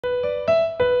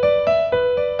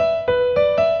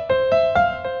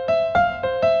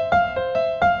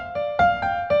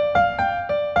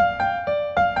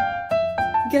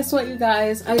guess what, you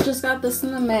guys? I just got this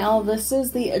in the mail. This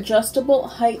is the adjustable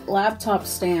height laptop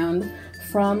stand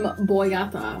from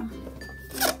BoYata.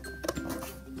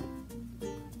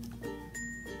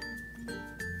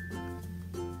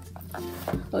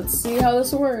 Let's see how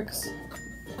this works.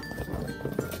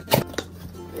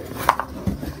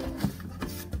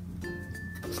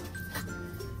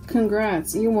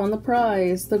 Congrats, you won the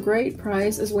prize. The great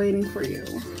prize is waiting for you.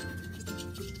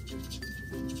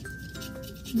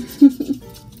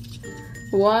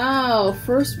 Wow,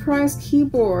 first prize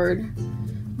keyboard.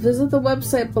 Visit the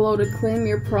website below to claim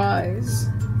your prize.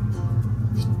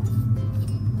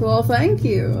 Well, thank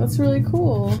you. That's really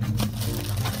cool.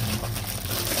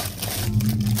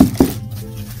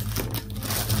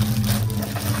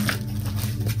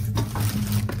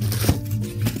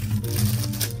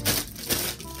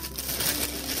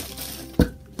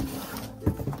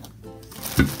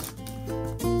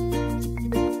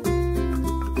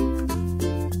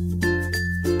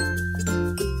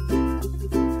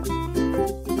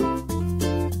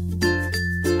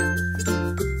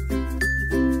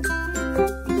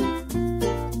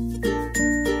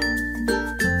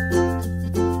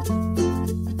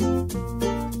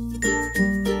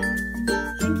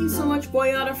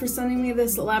 BoYata for sending me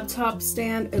this laptop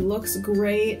stand. It looks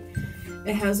great.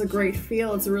 It has a great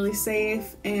feel. It's really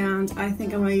safe, and I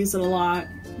think I'm gonna use it a lot.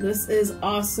 This is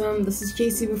awesome. This is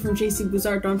Jacy from Jacy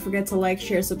Art. Don't forget to like,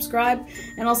 share, subscribe,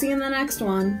 and I'll see you in the next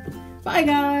one. Bye,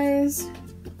 guys.